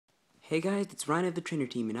Hey guys, it's Ryan of the Trainer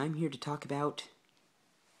Team, and I'm here to talk about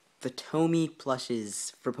the Tomy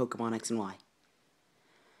plushes for Pokemon X and Y.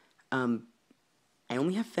 I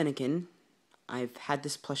only have Fenniken. I've had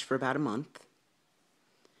this plush for about a month.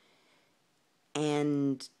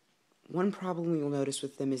 And one problem you'll notice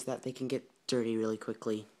with them is that they can get dirty really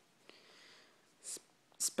quickly.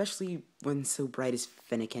 Especially when so bright as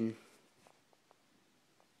Fenniken.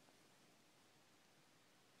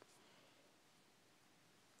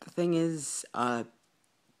 The thing is,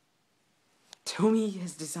 Tomy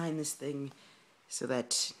has designed this thing so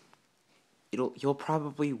that you'll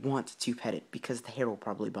probably want to pet it because the hair will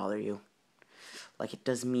probably bother you, like it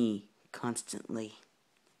does me constantly.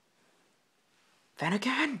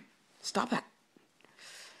 Fenniken, stop that.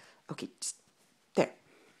 Okay, just there.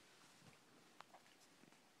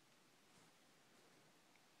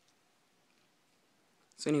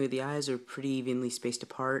 So anyway, the eyes are pretty evenly spaced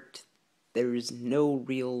apart. There's no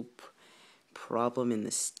real problem in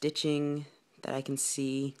the stitching that I can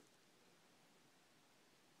see.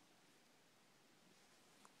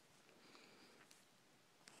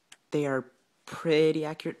 They are pretty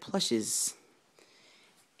accurate plushes,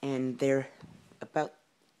 and they're about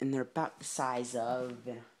the size of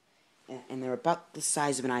an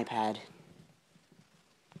iPad.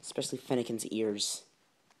 Especially Fenneken's ears.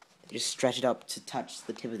 They just stretch it up to touch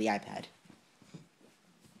the tip of the iPad.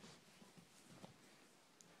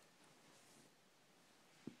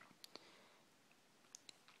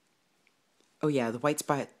 Oh yeah, the white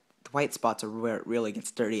spots are where it really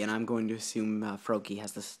gets dirty, and I'm going to assume Froakie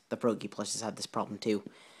has this. The Froakie plushes have this problem too.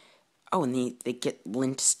 Oh, and they get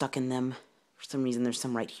lint stuck in them. For some reason, there's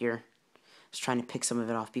some right here. I was trying to pick some of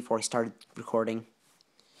it off before I started recording.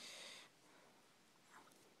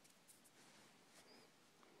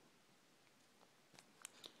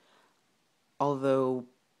 Although,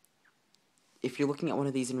 if you're looking at one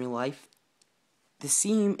of these in real life, the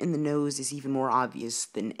seam in the nose is even more obvious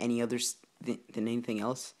than than anything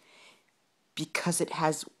else, because it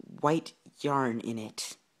has white yarn in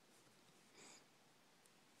it.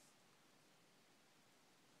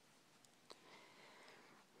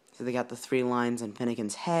 So they got the 3 lines on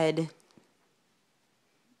Fenneken's head.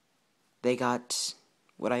 They got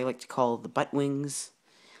what I like to call the butt wings.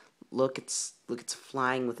 Look, it's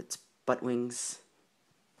flying with its butt wings.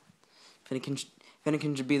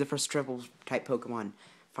 Fenneken should be the first triple type Pokemon.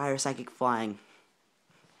 Fire, Psychic, Flying.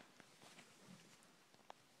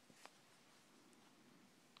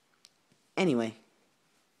 Anyway,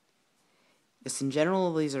 in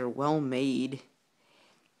general, these are well made,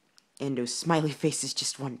 and those smiley faces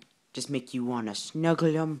just make you wanna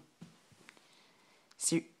snuggle them.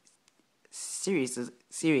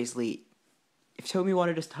 Seriously, if Tomy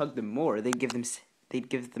wanted us to hug them more, they'd give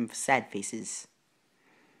them sad faces.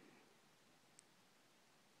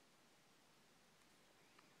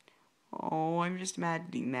 Oh, I'm just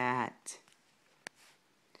imagining that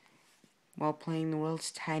while playing the world's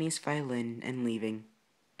tiniest violin and leaving.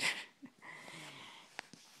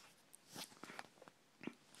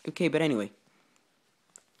 Okay, but anyway,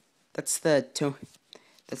 that's the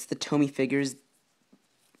Tomy figures.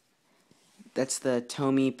 That's the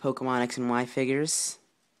Tomy Pokemon X and Y figures.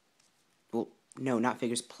 Well, no, not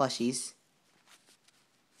figures, plushies.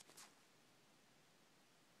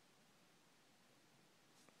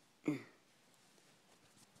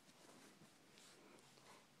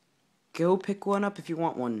 Go pick one up if you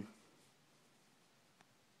want one.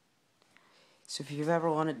 So if you've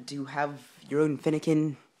ever wanted to have your own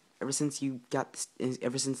Fenneken, ever since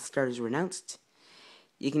the starters were announced,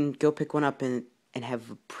 you can go pick one up and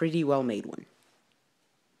have a pretty well made one.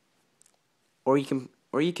 Or you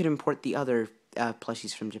can import the other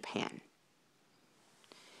plushies from Japan.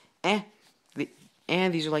 And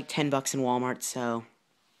these are like $10 in Walmart, so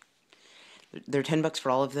they're $10 for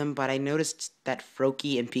all of them. But I noticed that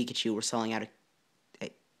Froakie and Pikachu were selling out.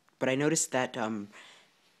 But I noticed that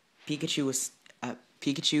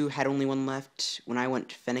Pikachu had only one left. When I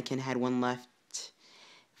went, Fenneken had one left.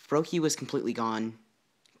 Froakie was completely gone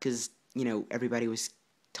because everybody was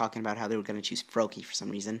talking about how they were going to choose Froakie for some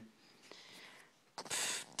reason.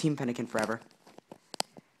 Team Fenneken forever.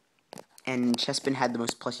 And Chespin had the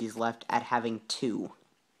most plushies left at having 2.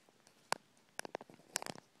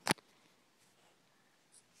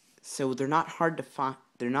 So they're not hard to find.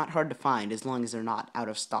 They're not hard to find as long as they're not out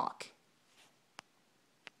of stock.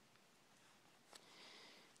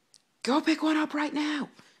 Go pick one up right now!